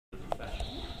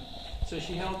So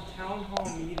she held town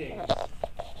hall meetings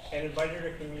and invited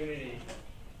her community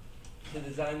to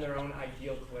design their own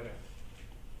ideal clinic.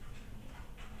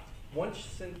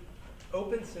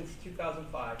 Opened since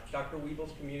 2005, Dr.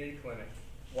 Wible's Community Clinic,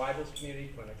 Wible's Community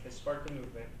Clinic, has sparked a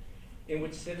movement in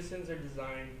which citizens are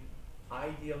designing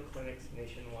ideal clinics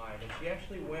nationwide. And she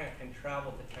actually went and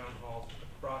traveled to town halls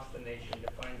across the nation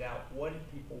to find out what do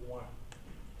people want.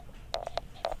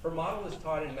 Her model is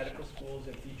taught in medical schools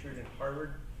and featured in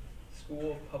Harvard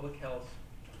School of Public Health's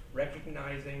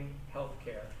Recognizing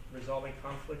Healthcare, Resolving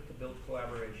Conflict to Build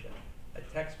Collaboration, a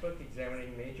textbook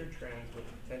examining major trends with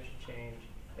potential change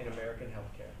in American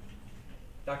healthcare.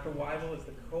 Dr. Wible is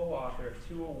the co-author of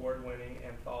 2 award-winning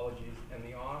anthologies and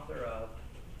the author of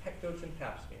Pet Goats and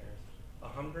Pap Smears,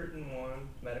 101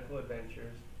 Medical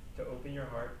Adventures to Open Your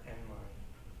Heart and Mind.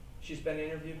 She's been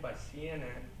interviewed by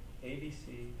CNN,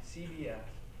 ABC, CBS,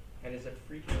 and is a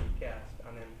frequent guest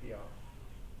on NPR.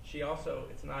 She also,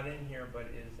 it's not in here, but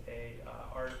is a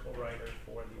article writer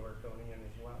for the Oregonian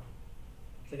as well.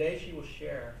 Today she will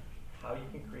share how you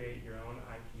can create your own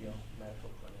ideal medical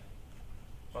clinic.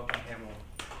 Welcome, Pamela.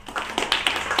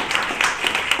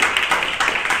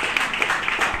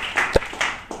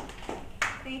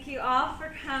 Thank you all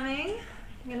for coming.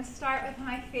 I'm going to start with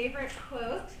my favorite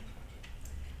quote.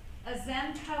 A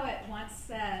Zen poet once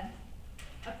said,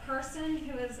 "A person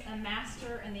who is a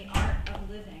master in the art of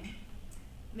living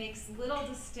makes little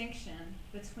distinction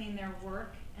between their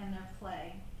work and their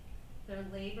play, their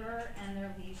labor and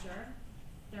their leisure,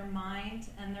 their mind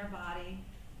and their body,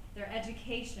 their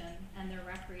education and their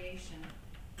recreation,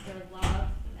 their love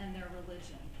and their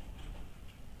religion.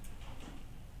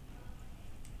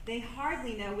 They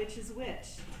hardly know which is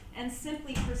which, and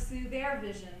simply pursue their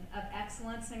vision of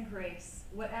excellence and grace,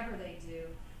 whatever they do,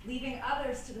 leaving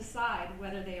others to decide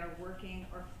whether they are working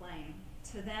or playing.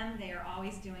 To them, they are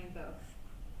always doing both."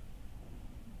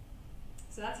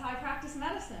 So that's how I practice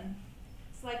medicine.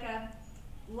 It's like a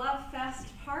love fest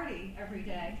party every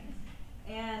day.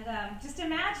 And just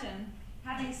imagine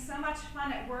having so much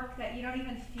fun at work that you don't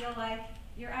even feel like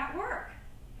you're at work.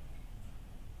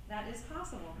 That is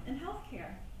possible in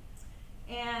healthcare.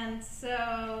 And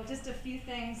so just a few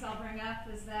things I'll bring up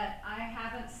is that I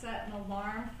haven't set an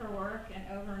alarm for work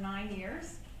in over 9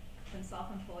 years. I've been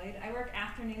self-employed. I work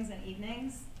afternoons and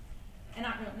evenings. And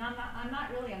I'm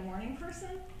not really a morning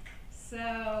person,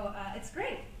 so it's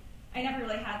great. I never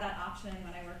really had that option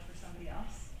when I worked for somebody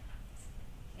else.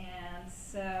 And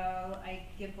so I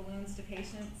give balloons to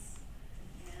patients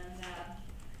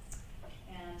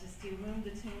and just do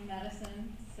room-to-tune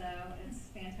medicine. So it's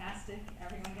fantastic.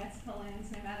 Everyone gets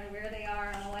balloons no matter where they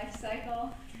are on the life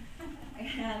cycle.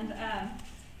 And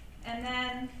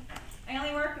then I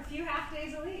only work a few half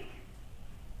days a week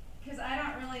because I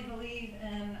don't really believe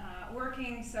in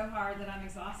working so hard that I'm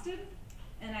exhausted.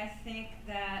 And I think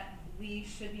that we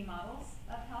should be models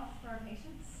of health for our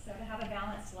patients. So to have a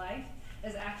balanced life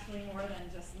is actually more than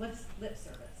just lip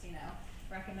service, you know.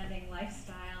 Recommending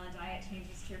lifestyle and diet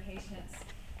changes to your patients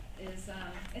is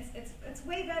it's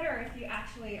way better if you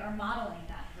actually are modeling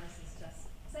that versus just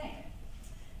saying it.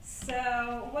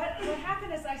 So what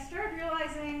happened is I started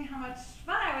realizing how much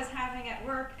fun I was having at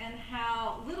work and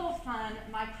how little fun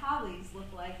my colleagues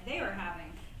looked like they were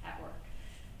having at work.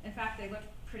 In fact, they looked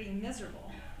pretty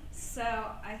miserable. So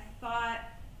I thought,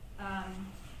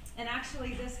 and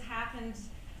actually this happened,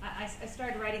 I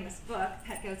started writing this book,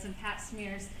 Pet Goats and Pap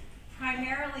Smears,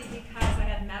 primarily because I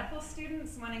had medical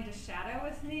students wanting to shadow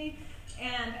with me,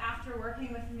 and after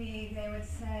working with me, they would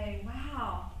say,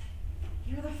 "Wow,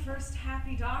 you're the first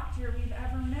happy doctor we've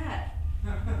ever met."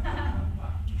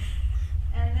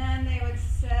 And then they would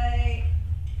say,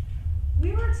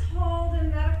 "We were told in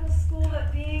medical school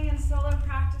that being in solo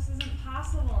practice isn't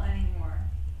possible anymore."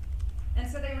 And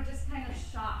so they were just kind of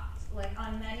shocked, like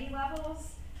on many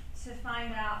levels, to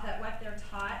find out that what they're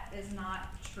taught is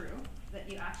not true,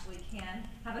 that you actually can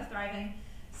have a thriving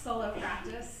solo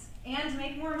practice and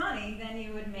make more money than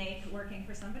you would make working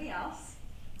for somebody else,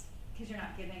 because you're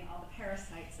not giving all the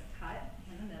parasites a cut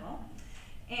in the middle.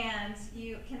 And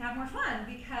you can have more fun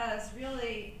because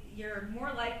really you're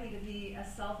more likely to be a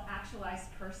self-actualized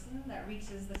person that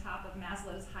reaches the top of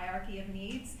Maslow's hierarchy of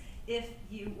needs if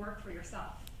you work for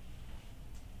yourself.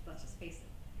 Let's just face it.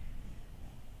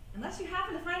 Unless you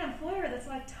happen to find an employer that's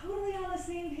like totally on the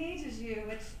same page as you,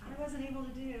 which I wasn't able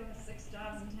to do with 6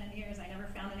 jobs in 10 years. I never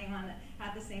found anyone that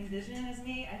had the same vision as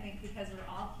me. I think because we're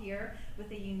all here with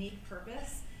a unique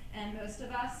purpose, and most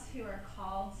of us who are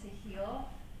called to heal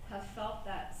have felt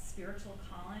that spiritual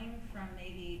calling from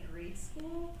maybe grade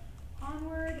school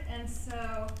onward, and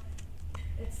so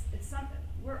it's something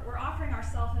we're offering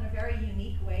ourselves in a very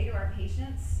unique way to our our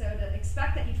patients. So to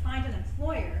expect that you'd find an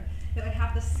employer that would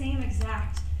have the same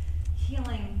exact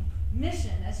healing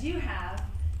mission as you have,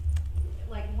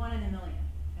 like 1 in a million,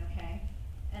 okay?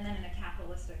 And then in a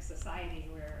capitalistic society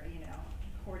where, you know,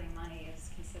 hoarding money is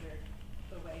considered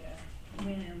the way to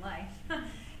win in life,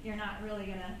 you're not really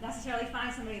gonna necessarily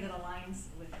find somebody that aligns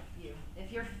with you.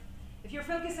 If you're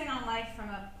focusing on life from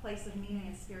a place of meaning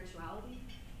and spirituality,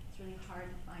 it's really hard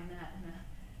to find that in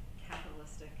a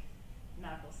capitalistic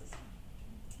medical system.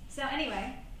 So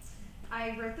anyway,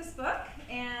 I wrote this book,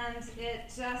 and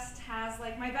it just has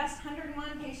like my best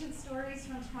 101 patient stories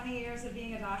from 20 years of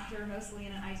being a doctor, mostly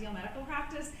in an ideal medical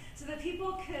practice, so that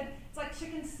people could, it's like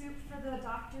chicken soup for the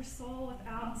doctor's soul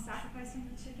without sacrificing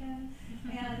the chicken.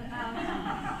 And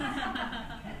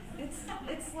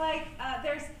it's like,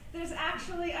 there's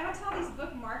actually, I went to all these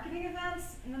book marketing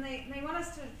events, and then they want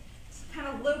us to kind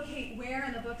of locate where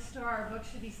in the bookstore our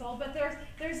books should be sold, but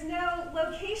there's no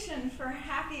location for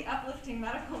happy, uplifting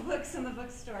medical books in the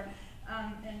bookstore.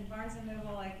 And Barnes &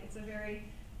 Noble, like, it's a very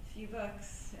few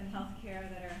books in healthcare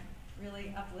that are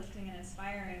really uplifting and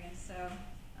inspiring, and so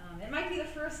it might be the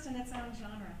first in its own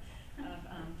genre of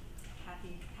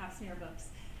happy pap smear books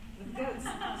with goats.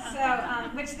 So,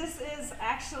 which this is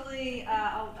actually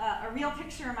a real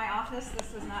picture in my office.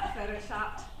 This was not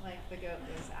photoshopped, like the goat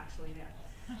was actually there.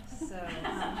 So,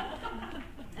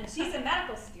 and she's a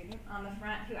medical student on the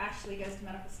front who actually goes to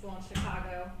medical school in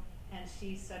Chicago, and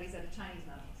she studies at a Chinese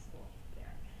medical school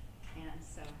there. And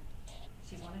so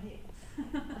she's one of you.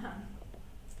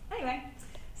 Anyway,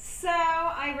 so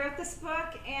I wrote this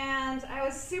book, and I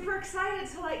was super excited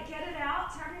to like get it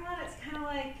out to everyone. It's kind of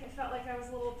like, I felt like I was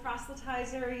a little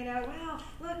proselytizer, you know, wow,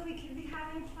 look, we could be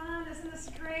having fun, isn't this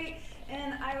great?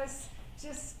 And I was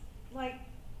just like,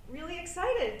 really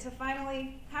excited to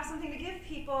finally have something to give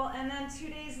people. And then 2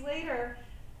 days later,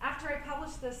 after I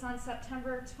published this on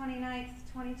September 29th,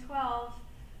 2012,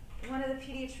 one of the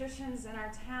pediatricians in our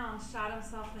town shot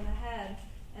himself in the head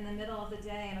in the middle of the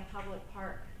day in a public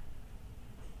park.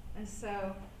 And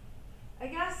so I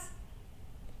guess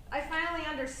I finally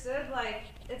understood, like,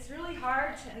 it's really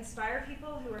hard to inspire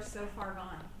people who are so far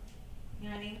gone. You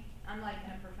know what I mean? I'm like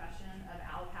in a profession of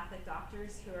allopathic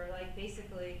doctors who are like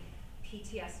basically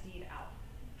PTSD'd out,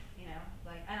 you know?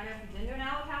 Like, I don't know if you've been to an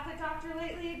allopathic doctor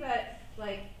lately, but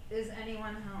like, is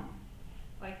anyone home?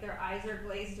 Like, their eyes are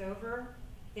glazed over,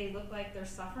 they look like they're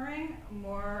suffering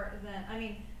more than, I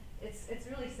mean, it's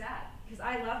really sad, because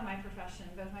I love my profession.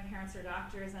 Both my parents are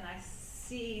doctors, and I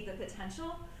see the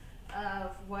potential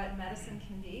of what medicine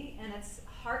can be, and it's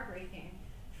heartbreaking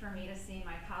for me to see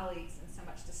my colleagues in so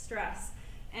much distress.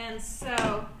 And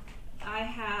so I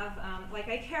have, like,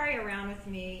 I carry around with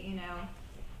me, you know,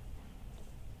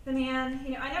 the man,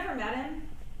 you know, I never met him,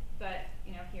 but,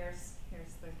 you know, here's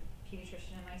the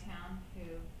pediatrician in my town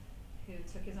who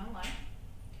took his own life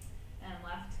and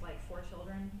left, like, 4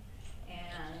 children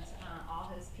and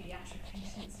all his pediatric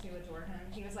patients who adore him.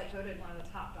 He was, like, voted one of the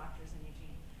top doctors in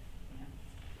Eugene. You know,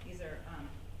 these are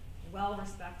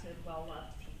well-respected,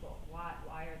 well-loved people.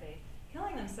 Why are they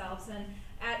killing themselves? And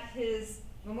at his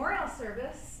memorial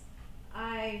service,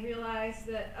 I realized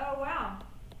that, oh wow,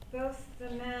 both the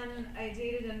men I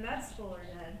dated in med school are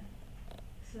dead.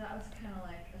 So that was kind of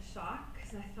like a shock,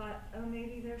 because I thought, oh,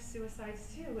 maybe they're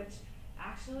suicides too, which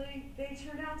actually they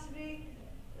turned out to be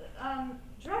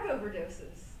drug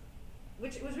overdoses,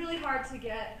 which it was really hard to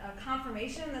get a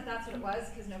confirmation that that's what it was,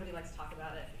 because nobody likes to talk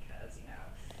about it, because, you know,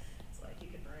 it's like you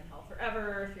could burn in hell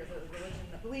forever if you're the religion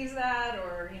that believes that,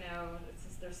 or, you know,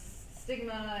 there's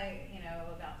stigma, you know,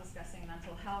 about discussing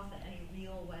mental health in any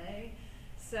real way.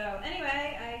 So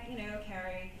anyway, I, you know,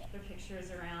 carry their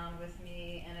pictures around with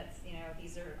me, and it's, you know,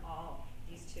 these are all,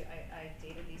 these two, I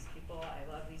dated these people,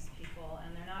 I love these people,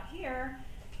 and they're not here,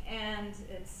 and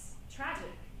it's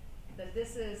tragic that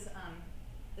this is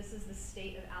the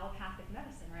state of allopathic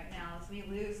medicine right now, as we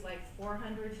lose like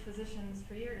 400 physicians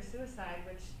per year to suicide,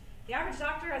 which the average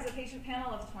doctor has a patient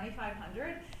panel of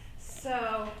 2,500.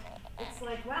 So it's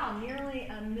like, wow, nearly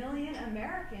 1 million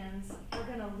Americans are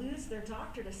going to lose their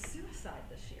doctor to suicide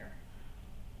this year.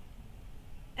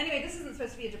 Anyway, this isn't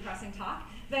supposed to be a depressing talk,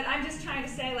 but I'm just trying to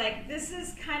say, like, this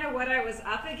is kind of what I was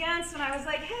up against when I was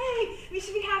like, hey, we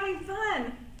should be having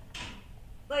fun.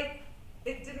 Like,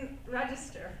 it didn't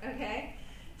register, okay?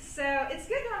 So it's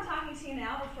good that I'm talking to you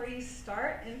now before you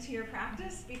start into your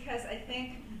practice, because I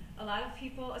think a lot of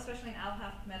people, especially in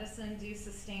allopathic medicine, do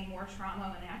sustain more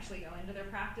trauma when they actually go into their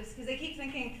practice, because they keep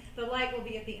thinking the light will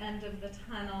be at the end of the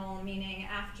tunnel, meaning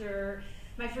after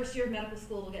my first year of medical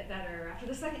school will get better. After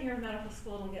the second year of medical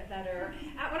school, it'll get better.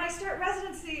 When I start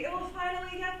residency, it will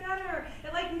finally get better.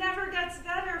 It like never gets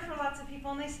better for lots of people,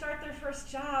 and they start their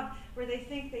first job where they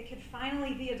think they could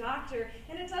finally be a doctor,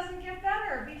 and it doesn't get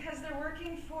better because they're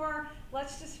working for,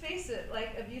 let's just face it,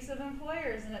 like abusive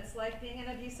employers, and it's like being in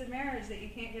an abusive marriage that you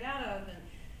can't get out of. And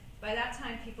by that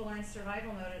time, people are in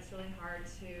survival mode, and it's really hard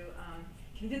to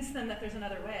convince them that there's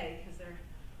another way because they're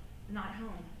not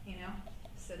home, you know?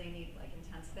 So they need like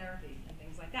intense therapy and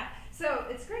things like that. So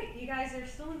it's great. You guys are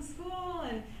still in school,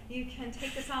 and you can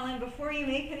take this all in before you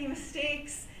make any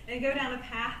mistakes and go down a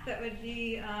path that would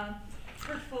be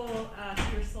hurtful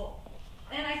to your soul.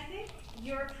 And I think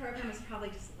your program is probably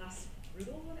just less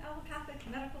brutal than allopathic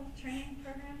medical training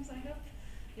programs, I hope.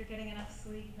 You're getting enough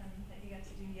sleep, and that you get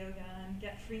to do yoga and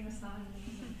get free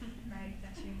massages, right?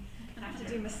 That you have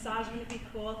to do massage. Wouldn't it be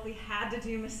cool if we had to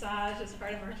do massage as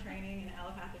part of our training in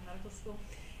allopathic medical school?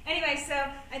 Anyway, so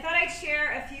I thought I'd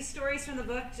share a few stories from the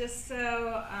book just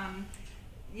so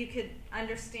you could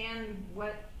understand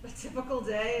what a typical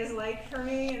day is like for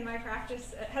me in my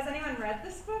practice. Has anyone read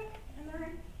this book in the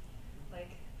room?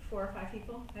 Like 4 or 5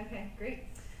 people? Okay, great.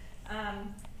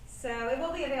 So it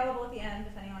will be available at the end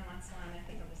if anyone wants one. I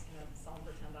think I'm just going to sell them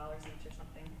for $10 each or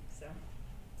something. So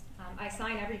I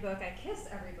sign every book. I kiss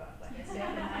every book, like I stay up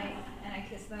at night, and I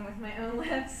kiss them with my own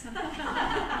lips.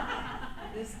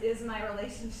 This is my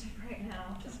relationship right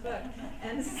now, this book.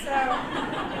 And so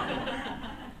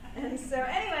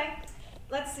anyway,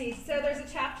 let's see. So there's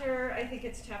a chapter, I think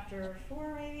it's chapter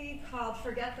 4 maybe, called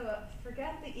Forget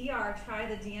the ER, Try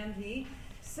the DMV.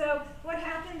 So what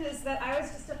happened is that I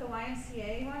was just at the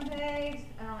YMCA one day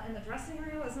in the dressing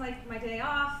room. It was like my day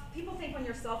off. People think when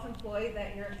you're self-employed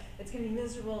that it's going to be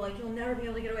miserable, like you'll never be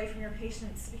able to get away from your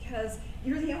patients because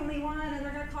you're the only one, and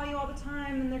they're going to call you all the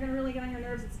time, and they're going to really get on your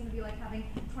nerves. It's going to be like having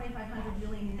 2,500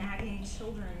 really nagging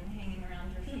children hanging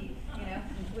around your feet, you know.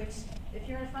 Which, if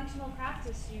you're in functional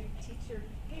practice, you teach your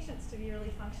patients to be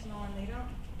really functional, and they don't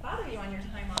bother you on your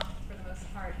time off for the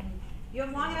most part. And you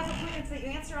have long enough appointments that you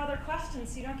answer all their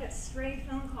questions so you don't get stray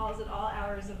phone calls at all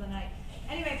hours of the night.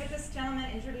 Anyway, but this gentleman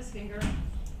injured his finger,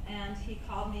 and he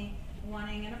called me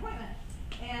wanting an appointment.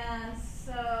 And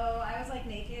so I was like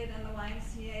naked in the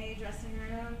YMCA dressing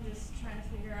room just trying to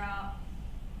figure out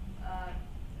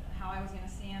how I was going to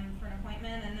see him for an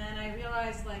appointment. And then I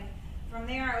realized, like, from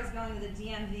there I was going to the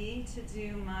DMV to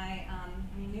do my,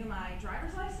 renew my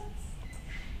driver's license.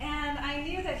 And I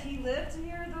knew that he lived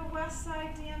near the West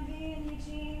Side DMV in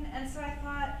Eugene, and so I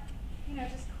thought, you know,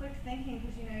 just quick thinking,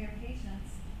 because you know your patients,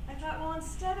 I thought, well,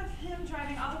 instead of him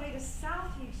driving all the way to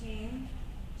South Eugene,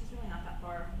 which is really not that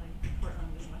far, like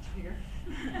Portland is much bigger,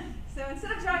 so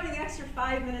instead of driving the extra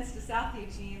 5 minutes to South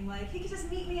Eugene, like, he could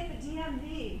just meet me at the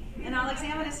DMV, and I'll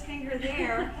examine his finger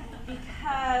there,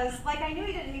 because, like, I knew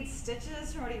he didn't need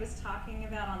stitches from what he was talking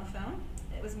about on the phone.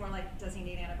 It was more like, does he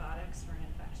need antibiotics for an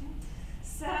infection?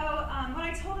 So when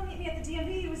I told him to meet me at the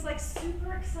DMV, he was like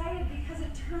super excited because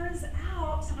it turns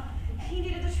out he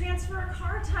needed to transfer a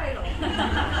car title.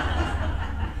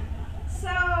 So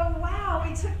wow,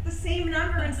 we took the same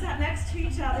number and sat next to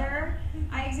each other.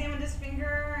 I examined his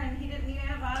finger, and he didn't need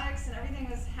antibiotics, and everything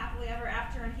was happily ever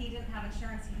after, and he didn't have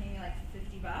insurance. He paid me like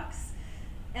 $50.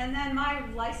 And then my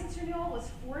license renewal was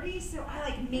 $40, so I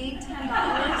like made $10 sitting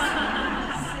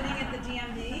at the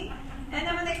DMV. And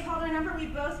then when they called our number, we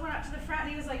both went up to the front,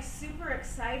 and he was like super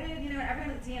excited. You know,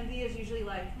 everyone at the DMV is usually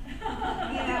like, you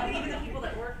know, even the people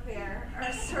that work there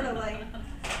are sort of like,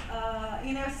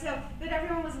 you know, so, but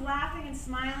everyone was laughing and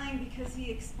smiling because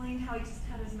he explained how he just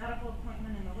had his medical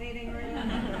appointment in the waiting room.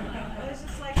 It was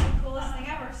just like the coolest thing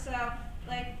ever. So,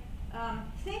 like,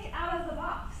 think out of the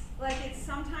box. Like, it's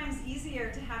sometimes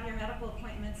easier to have your medical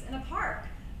appointments in a park,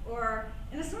 or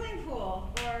in a swimming pool,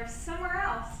 or somewhere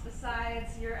else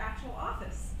besides your actual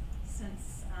office,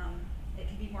 since it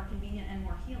can be more convenient and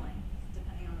more healing,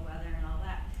 depending on the weather and all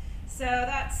that. So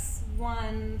that's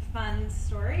one fun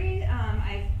story.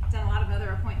 I've done a lot of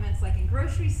other appointments, like in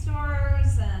grocery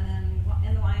stores, and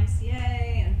in the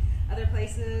YMCA, and other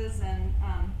places, and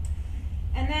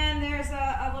then there's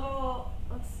a little,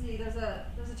 let's see, there's a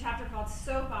chapter called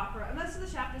Soap Opera. Most of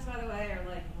the chapters, by the way, are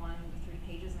like 1 to 3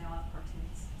 pages, and they all have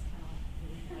cartoons. It's kind of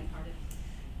really lighthearted.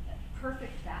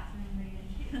 Perfect bathroom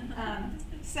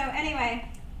reading. So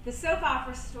anyway, the soap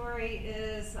opera story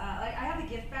is, like, I have a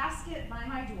gift basket by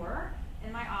my door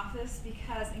in my office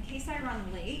because in case I run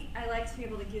late, I like to be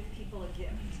able to give people a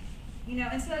gift. You know,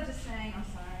 instead of just saying, I'm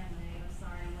sorry, I'm late, I'm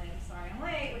sorry, I'm late, I'm sorry, I'm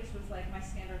late, which was like my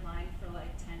standard line for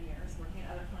like 10 years working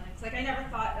at other clinics. Like, I never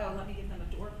thought, oh, let me give them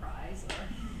a door prize or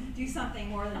do something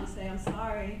more than just say, I'm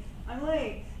sorry, I'm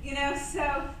late. You know,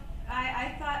 so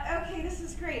I thought, okay, this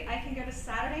is great. I can go to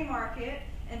Saturday Market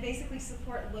and basically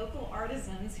support local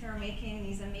artisans who are making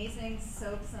these amazing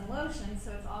soaps and lotions.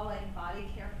 So it's all like body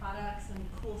care products and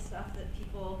cool stuff that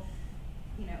people,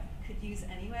 could use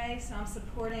anyway. So I'm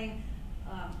supporting,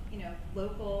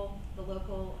 the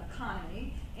local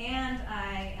economy, and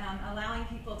I am allowing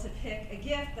people to pick a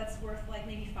gift that's worth like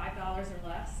maybe $5 or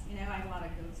less. I have a lot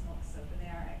of goat's milk soap in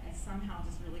there. I somehow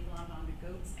just really glommed onto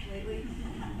goats lately,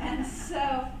 and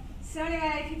so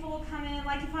anyway, people will come in.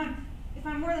 Like if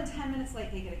I'm more than 10 minutes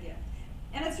late, they get a gift.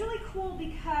 And it's really cool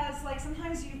because like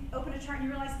sometimes you open a chart and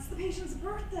you realize it's the patient's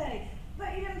birthday,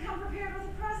 but you didn't come prepared with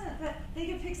a present, but they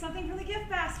could pick something from the gift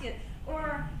basket.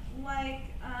 Or like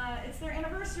it's their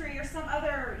anniversary or some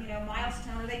other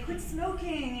milestone, or they quit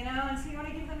smoking, and so you want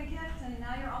to give them a gift, and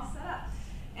now you're all set up.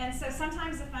 And so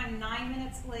sometimes if I'm 9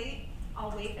 minutes late,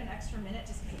 I'll wait an extra minute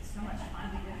just because it's so much fun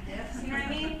to give gifts, you know what I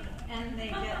mean? And they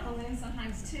get balloons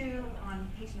sometimes too on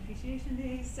patient appreciation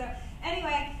days. So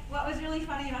anyway, what was really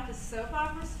funny about the soap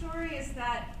opera story is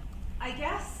that I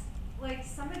guess like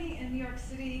somebody in New York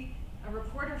City, a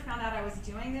reporter found out I was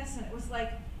doing this, and it was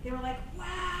like, they were like,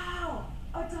 wow,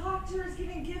 a doctor is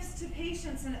giving gifts to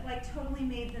patients, and it like totally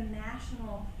made the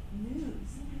national news.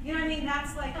 You know what I mean?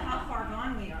 That's like how far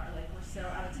gone we are. Like we're so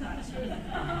out of touch.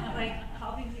 Like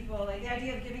helping people, like the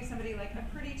idea of giving somebody like a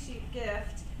pretty cheap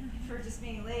gift for just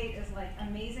being late is like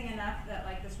amazing enough that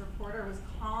like this reporter was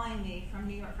calling me from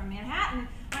New York, from Manhattan,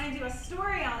 wanting to do a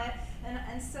story on it,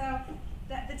 and so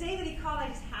the day that he called, I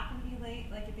just happened to be late,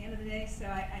 like at the end of the day, so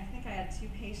I think I had 2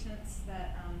 patients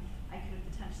that I could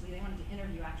have potentially, they wanted to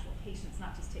interview actual patients,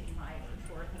 not just taking my word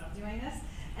for it that I'm doing this.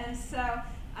 And so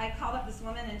I called up this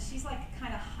woman, and she's like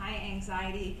kind of high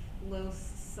anxiety, low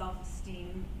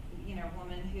self-esteem,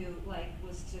 woman who like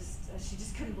was just, she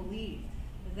just couldn't believe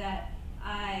that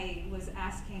I was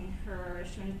asking her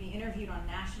if she wanted to be interviewed on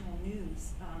national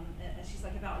news. And she's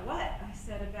like, about what? I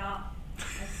said,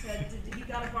 you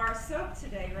got a bar of soap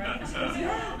today, right? And she goes,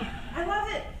 yeah, I love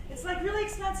it. It's like really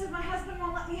expensive. My husband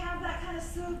won't let me have that kind of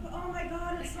soap. Oh my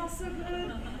God, it smells so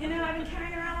good. I've been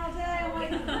carrying it around all day. I'm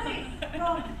like, great.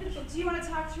 Well, do you want to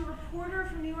talk to a reporter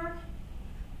from New York?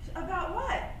 About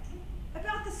what?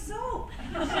 About the soap.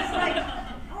 She's like,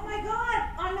 oh my God,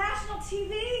 on national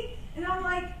TV? And I'm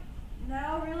like,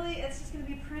 no, really, it's just going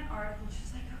to be a print article.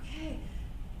 She's like, okay.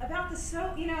 About the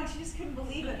soap, and she just couldn't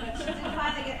believe it, but she did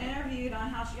finally get interviewed on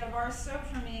how she got a bar of soap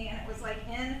from me, and it was like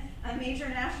in a major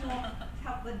national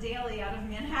the daily out of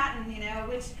Manhattan,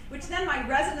 which then my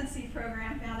residency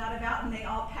program found out about, and they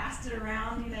all passed it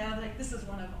around, like this is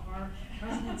one of our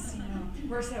residents,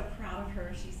 we're so proud of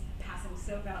her, she's passing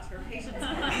soap out to her patients.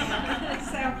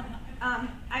 So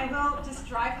I will just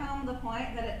drive home the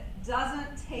point that it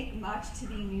doesn't take much to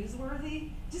be newsworthy.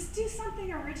 Just do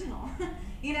something original.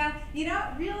 You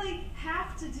don't really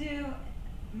have to do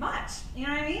much. You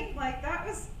know what I mean? Like that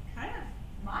was kind of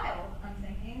mild, I'm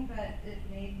thinking, but it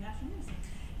made national news.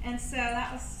 And so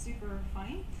that was super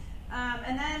funny.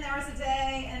 And then there was a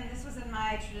day, and this was in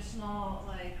my traditional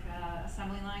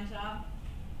assembly line job,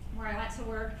 where I went to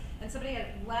work, and somebody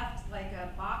had left like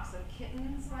a box of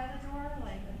kittens by the door,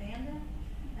 like abandoned.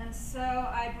 And so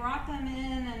I brought them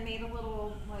in and made a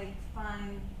little like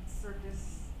fun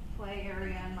circus play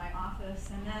area in my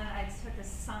office. And then I took a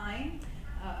sign,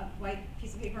 a white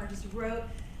piece of paper, and just wrote,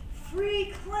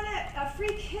 free clinic,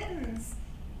 free kittens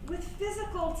with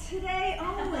physical today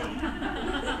only.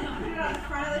 Put it on the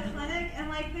front of the clinic, and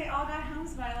like they all got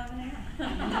homes by 11 a.m.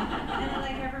 And then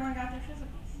like everyone got their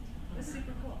physicals. It was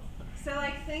super cool. So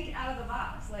like think out of the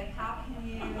box. Like how can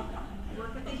you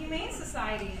work with the Humane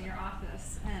Society in your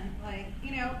office? And like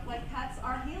pets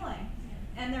are healing.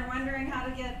 And they're wondering how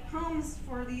to get homes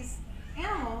for these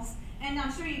animals. And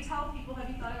I'm sure you tell people, have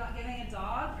you thought about getting a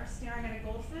dog or staring at a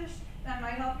goldfish? That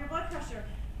might help your blood pressure.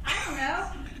 I don't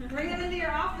know. Bring them into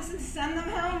your office and send them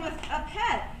home with a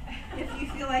pet if you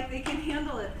feel like they can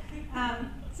handle it.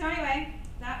 So anyway,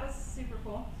 that was super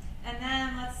cool. And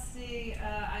then, let's see,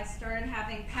 I started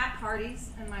having pat parties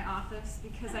in my office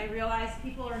because I realized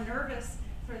people are nervous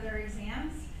for their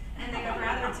exams and they would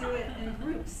rather do it in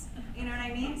groups. You know what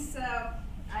I mean? So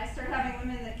I started having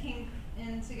women that came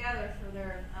in together for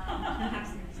their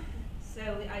exams. So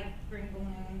I bring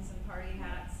balloons and party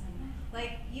hats. And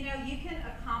you can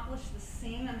accomplish the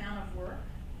same amount of work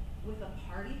with a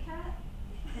party hat,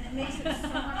 and it makes it so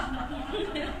much more fun.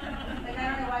 I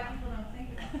don't know why people don't think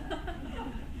about that.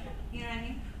 You know what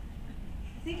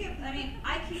I mean?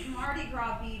 I keep Mardi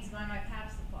Gras beads by my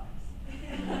pap supplies.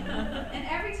 And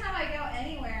every time I go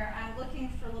anywhere, I'm looking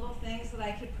for little things that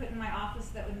I could put in my office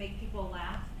that would make people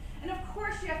laugh. And of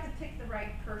course, you have to pick the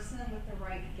right person with the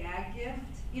right gag gift.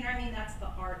 You know what I mean? That's the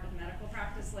art of medical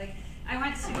practice. Like, I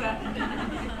went to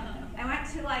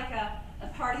like a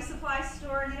party supply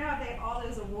store. You know how they have all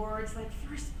those awards, like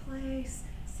first place,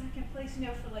 second place, you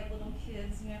know, for like little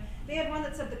kids, you know. They had one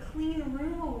that said the Clean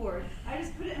Room Award. I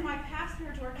just put it in my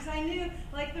passport drawer because I knew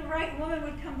like the right woman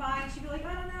would come by and she'd be like,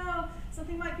 I don't know,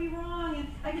 something might be wrong, and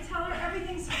I could tell her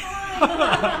everything's fine.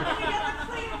 And you get the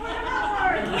Clean Room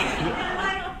Award. And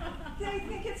like, they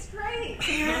think it's great,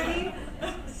 you know what I mean?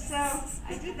 So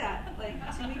I did that like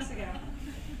 2 weeks ago.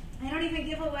 I don't even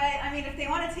give away, I mean, if they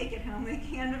want to take it home, they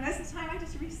can, but most of the time I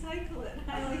just recycle it.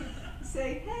 I like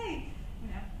say, hey, you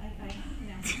know,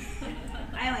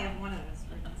 I only have one of those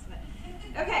ribbons, but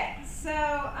okay. So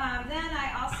then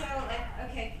I also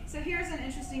okay. So here's an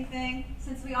interesting thing.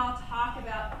 Since we all talk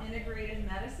about integrated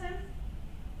medicine,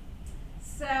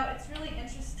 so it's really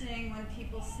interesting when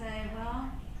people say, "Well,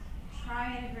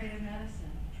 try integrated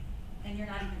medicine," and you're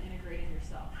not even integrated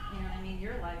yourself. You know what I mean?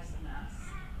 Your life's a mess.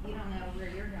 You don't know where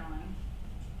you're going.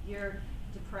 You're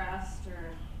depressed,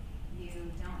 or you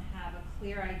don't have a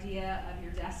clear idea of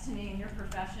your destiny and your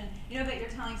profession, you know, but you're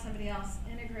telling somebody else,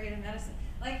 integrated medicine.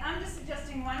 Like, I'm just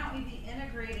suggesting, why don't we be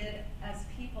integrated as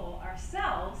people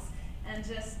ourselves and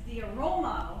just be a role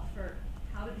model for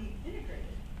how to be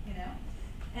integrated, you know?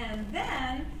 And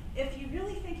then, if you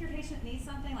really think your patient needs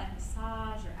something like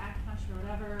massage or acupuncture or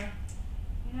whatever,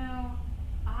 you know,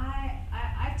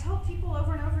 I've told people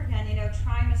over and over again, you know,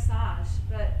 try massage,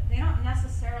 but they don't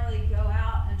necessarily go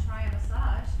out and try a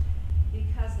massage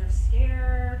because they're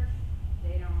scared,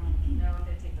 they don't know if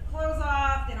they take their clothes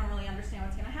off, they don't really understand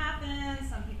what's going to happen,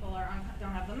 some people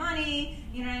don't have the money,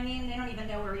 you know what I mean, they don't even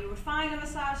know where you would find a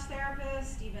massage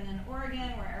therapist, even in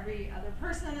Oregon where every other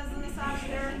person is a massage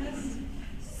therapist.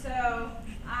 So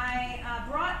I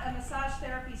brought a massage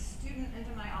therapy student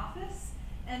into my office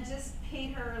and just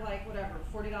paid her like whatever,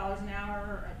 $40 an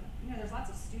hour. You know, there's lots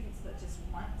of students that just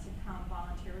want to come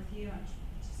volunteer with you and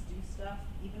just do stuff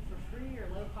even for free or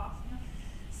low cost. You know?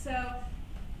 So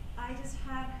I just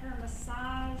had her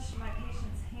massage my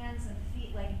patients' hands and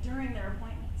feet like during their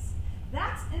appointments.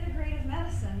 That's integrative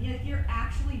medicine. You're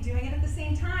actually doing it at the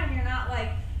same time. You're not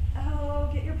like, oh,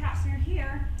 get your pap smear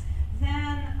here.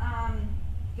 Then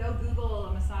go Google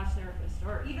a massage therapist,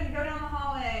 or even go down the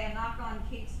hallway and knock on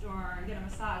Kate's door and get a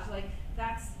massage. Like,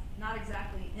 that's not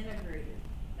exactly integrated.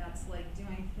 That's like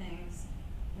doing things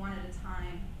one at a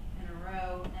time in a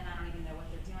row, and I don't even know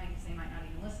what they're doing because they might not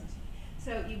even listen to me.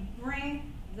 So you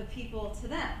bring the people to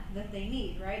them that they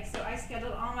need, right? So I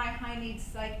scheduled all my high-needs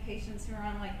psych patients who are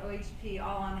on like OHP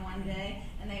all on one day,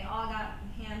 and they all got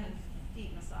hand and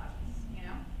feet massages, you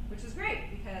know, which is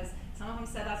great because some of them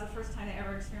said that's the first time they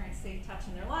ever experienced safe touch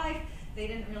in their life. They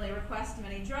didn't really request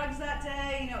many drugs that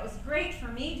day. You know, it was great for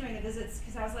me during the visits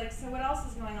because I was like, so what else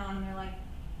is going on? And they're like,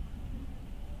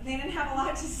 they didn't have a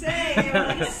lot to say. They were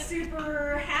like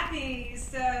super happy,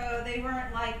 so they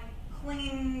weren't like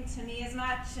clinging to me as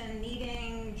much and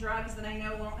needing drugs that I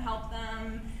know won't help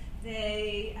them.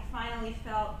 They finally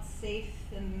felt safe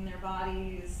in their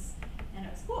bodies, and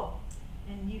it was cool.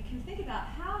 And you can think about,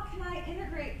 how can I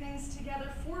integrate things together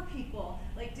for people?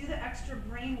 Like, do the extra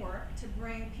brain work to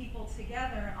bring people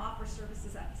together and offer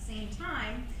services at the same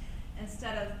time,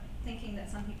 instead of thinking that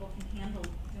some people can handle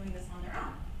doing this on their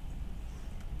own.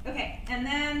 Okay, and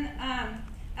then,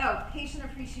 patient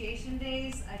appreciation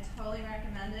days. I totally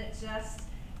recommend it. Just,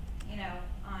 you know,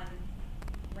 on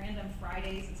random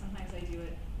Fridays, and sometimes I do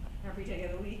it every day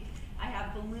of the week. I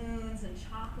have balloons and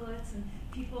chocolates, and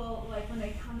people, like, when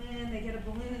they come in, they get a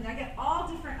balloon, and I get all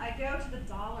different. I go to the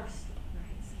dollar store,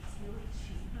 right, so it's really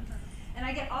cheap. And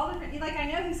I get all different, like, I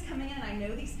know who's coming in, and I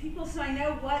know these people, so I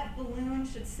know what balloon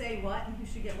should say what and who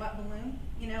should get what balloon.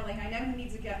 You know, like, I know who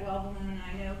needs a get well balloon, and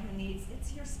I know who needs,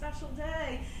 it's your special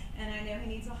day, and I know who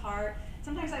needs a heart.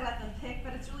 Sometimes I let them pick,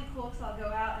 but it's really cool because I'll go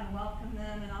out and welcome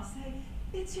them, and I'll say,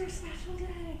 it's your special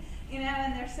day, you know,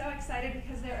 and they're so excited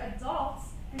because they're adults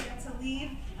who get to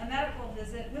leave a medical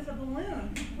visit with a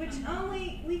balloon, which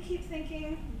only we keep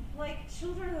thinking, like,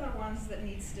 children are the ones that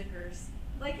need stickers.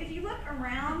 Like, if you look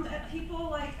around at people,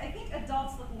 like, I think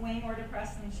adults look way more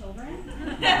depressed than children.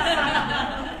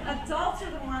 Adults are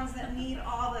the ones that need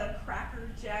all the Cracker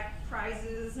Jack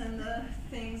prizes and the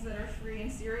things that are free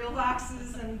in cereal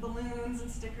boxes and balloons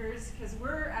and stickers, because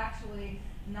we're actually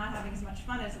not having as much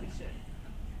fun as we should.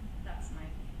 That's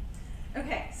my...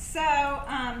 Okay, so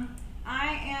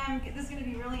this is going to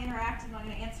be really interactive. I'm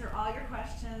going to answer all your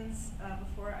questions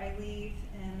before I leave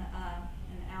in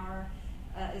an hour.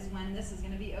 Is when this is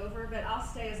going to be over, but I'll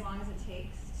stay as long as it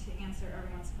takes to answer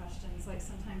everyone's questions. Like,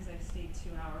 sometimes I've stayed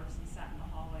 2 hours and sat in the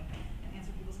hallway and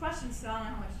answered people's questions, so I don't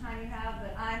know how much time you have,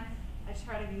 but I I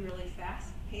try to be really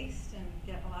fast-paced and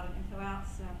get a lot of info out,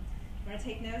 so if you want to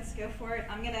take notes, go for it.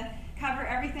 I'm going to cover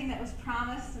everything that was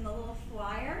promised in the little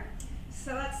flyer.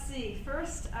 So let's see.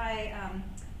 First, I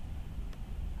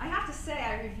have to say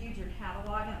I reviewed your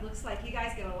catalog, and it looks like you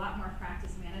guys get a lot more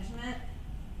practice management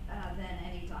than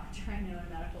any doctor I know in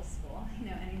medical school,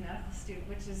 any medical student,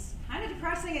 which is kind of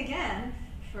depressing again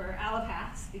for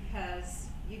allopaths, because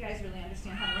you guys really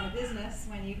understand how to run a business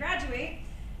when you graduate,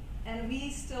 and we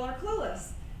still are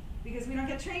clueless because we don't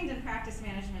get trained in practice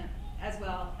management as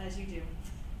well as you do.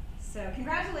 So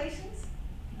congratulations.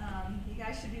 You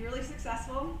guys should be really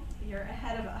successful. You're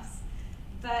ahead of us.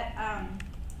 But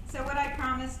so what I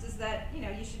promised is that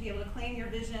you should be able to claim your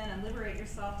vision and liberate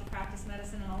yourself to practice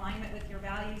medicine in alignment with your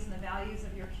values and the values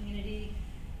of your community,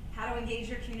 how to engage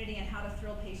your community, and how to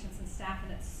thrill patients and staff,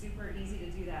 and it's super easy to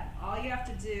do that. All you have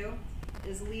to do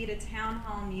is lead a town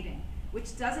hall meeting,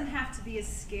 which doesn't have to be as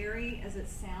scary as it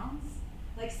sounds.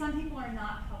 Like, some people are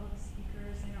not public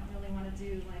speakers, they don't really want to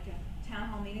do like a town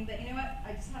hall meeting, but you know what,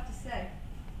 I just have to say,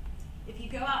 if you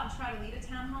go out and try to lead a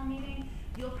town hall meeting,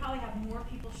 you'll probably have more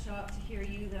people show up to hear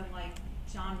you than like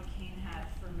John McCain had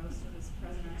for most of his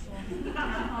presidential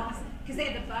town halls, because they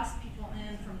had to bus people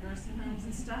in from nursing homes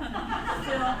and stuff, and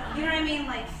fill,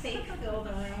 like fake fill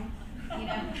the room,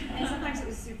 and sometimes it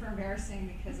was super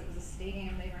embarrassing because it was a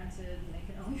stadium they rented and they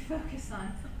could only focus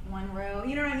on one row,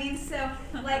 so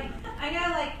I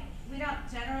know we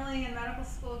don't generally in medical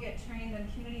school get trained in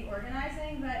community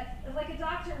organizing, but if a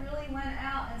doctor really went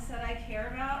out and said, I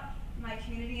care about my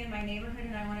community and my neighborhood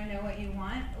and I want to know what you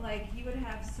want, you would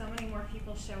have so many more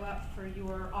people show up for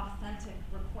your authentic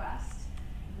request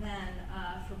than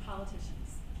for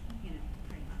politicians,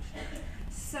 pretty much.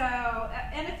 So,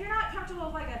 and if you're not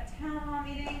comfortable with a town hall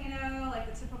meeting,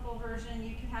 the typical version,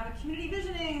 you could have a community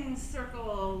visioning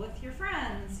circle with your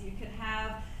friends. You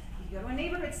go to a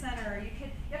neighborhood center. You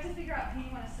have to figure out who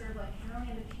you want to serve. If you're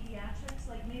only into pediatrics,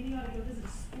 maybe you ought to go visit a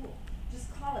school.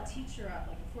 Just call a teacher up,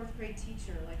 a 4th grade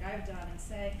teacher, like I've done, and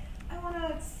say, I want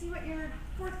to see what your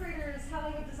 4th graders, how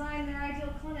they would design their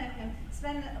ideal clinic, and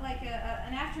spend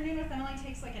an afternoon with them. It only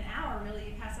takes an hour, really.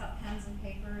 You pass out pens and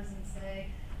papers and say,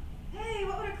 hey,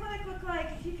 what would a clinic look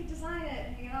like if you could design it?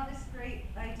 And you get all this great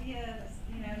ideas,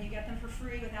 you get them for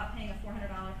free without paying a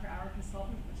 $400 per hour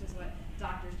consultant, which is what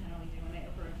doctors generally do when they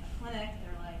open a clinic.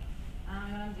 They're like, I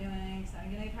don't know what I'm doing, so I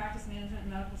didn't get any practice management in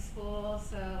medical school,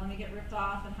 so let me get ripped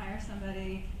off and hire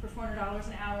somebody for $400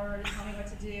 an hour to tell me what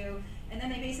to do. And then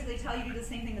they basically tell you to do the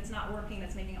same thing that's not working,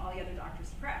 that's making all the other doctors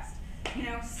depressed.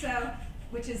 So,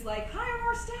 which is hire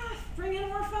more staff, bring in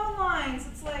more phone lines.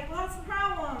 It's well, that's the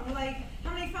problem.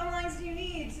 How many phone lines do you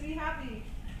need to be happy?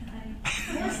 And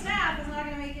more staff is not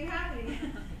going to make you happy,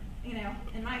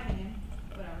 in my opinion,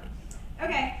 whatever.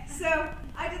 Okay, so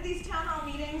I did these town hall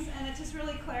meetings, and it just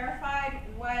really clarified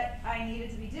what I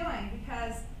needed to be doing,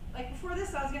 because before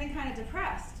this I was getting kind of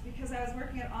depressed because I was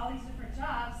working at all these different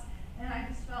jobs, and I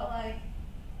just felt like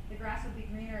the grass would be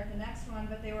greener at the next one,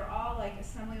 but they were all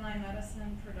assembly line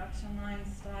medicine, production line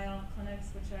style clinics,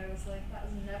 which I was that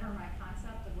was never my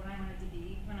concept of what I wanted to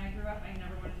be when I grew up. I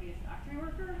never wanted to be a factory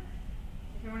worker.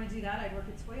 If I wanted to do that, I'd work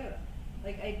at Toyota.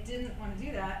 I didn't want to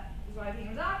do that. That's why I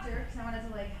became a doctor, because I wanted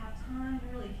to have time to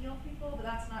really heal people, but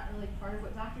that's not really part of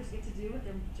what doctors get to do with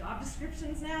their job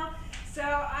descriptions now. So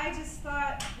I just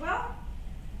thought, well,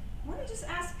 let me just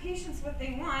ask patients what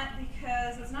they want,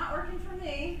 because it's not working for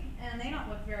me, and they don't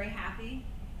look very happy,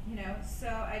 So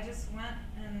I just went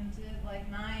and did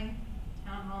 9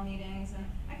 town hall meetings, and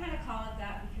I kind of call it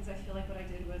that because I feel like what I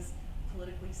did was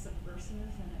politically subversive,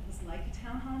 and it was like a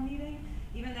town hall meeting,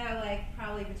 even though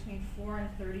probably between 4 and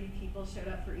 30 people showed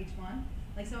up for each one.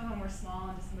 Some of them were small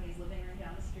and just somebody's living room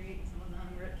down the street, and some of them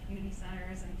were at community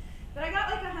centers. But I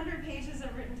got 100 pages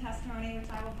of written testimony, which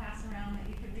I will pass around that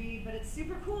you could read, but it's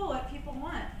super cool what people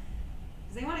want.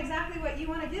 Because they want exactly what you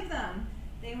want to give them.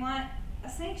 They want a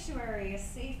sanctuary, a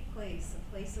safe place,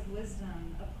 a place of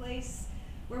wisdom, a place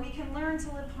where we can learn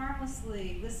to live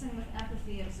harmlessly, listen with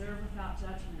empathy, observe without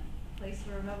judgment, a place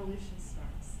where a revolution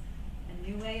starts, a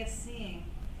new way of seeing,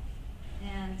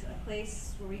 and a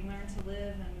place where we learn to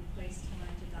live and a place to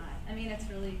learn to die. I mean, it's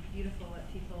really beautiful that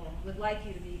people would like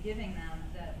you to be giving them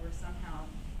that we're somehow,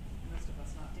 most of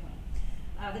us, not doing.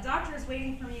 The doctor is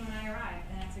waiting for me when I arrive,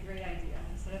 and that's a great idea.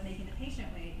 Instead of making the patient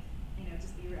wait,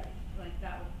 just be ready.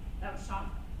 That would shock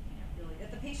me, really.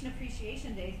 At the patient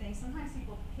appreciation day thing, sometimes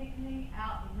people pick me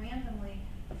out randomly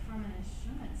from an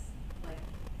insurance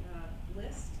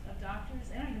list of doctors.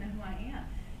 They don't even know who I am.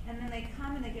 And then they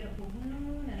come and they get a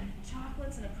balloon and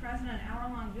chocolates and a present, an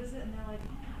hour-long visit, and they're like,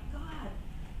 oh my God,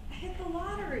 I hit the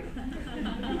lottery. And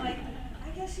I'm like, I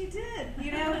I guess you did,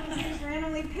 you know, because they just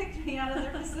randomly picked me out of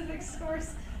their Pacific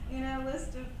Source, you know,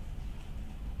 list of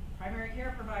primary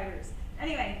care providers.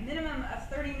 Anyway, minimum of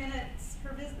 30 minutes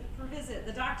per visit.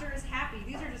 The doctor is happy.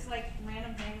 These are just like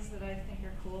random things that I think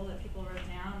are cool that people wrote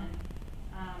down.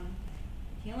 And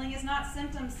healing is not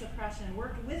symptom suppression.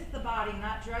 Work with the body,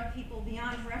 not drug people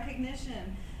beyond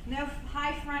recognition. No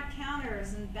high front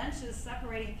counters and benches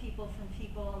separating people from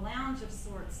people. A lounge of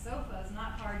sorts. Sofas,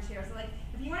 not hard chairs. Like,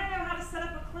 if you want to know how to set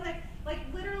up a clinic, like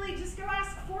literally just go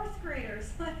ask fourth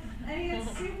graders. I mean,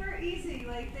 it's super easy.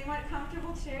 Like, they want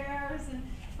comfortable chairs and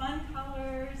fun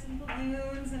colors and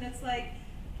balloons, and it's like,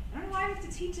 I don't know why we have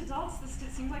to teach adults this.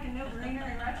 It seems like a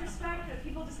no-brainer in retrospect, but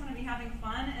people just want to be having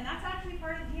fun, and that's actually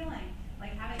part of healing.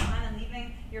 Like, having fun and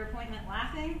leaving your appointment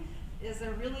laughing is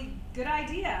a really good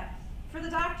idea for the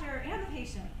doctor and the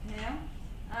patient, you know?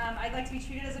 I'd like to be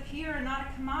treated as a peer and not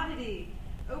a commodity.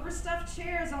 Overstuffed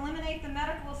chairs eliminate the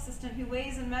medical assistant who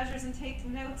weighs and measures and takes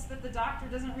notes that the doctor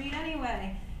doesn't read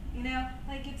anyway. You know,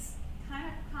 like, it's kind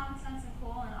of common sense and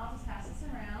cool, and I'll just pass this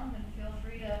around and feel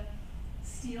free to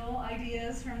steal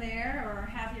ideas from there or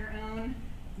have your own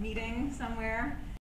meeting somewhere.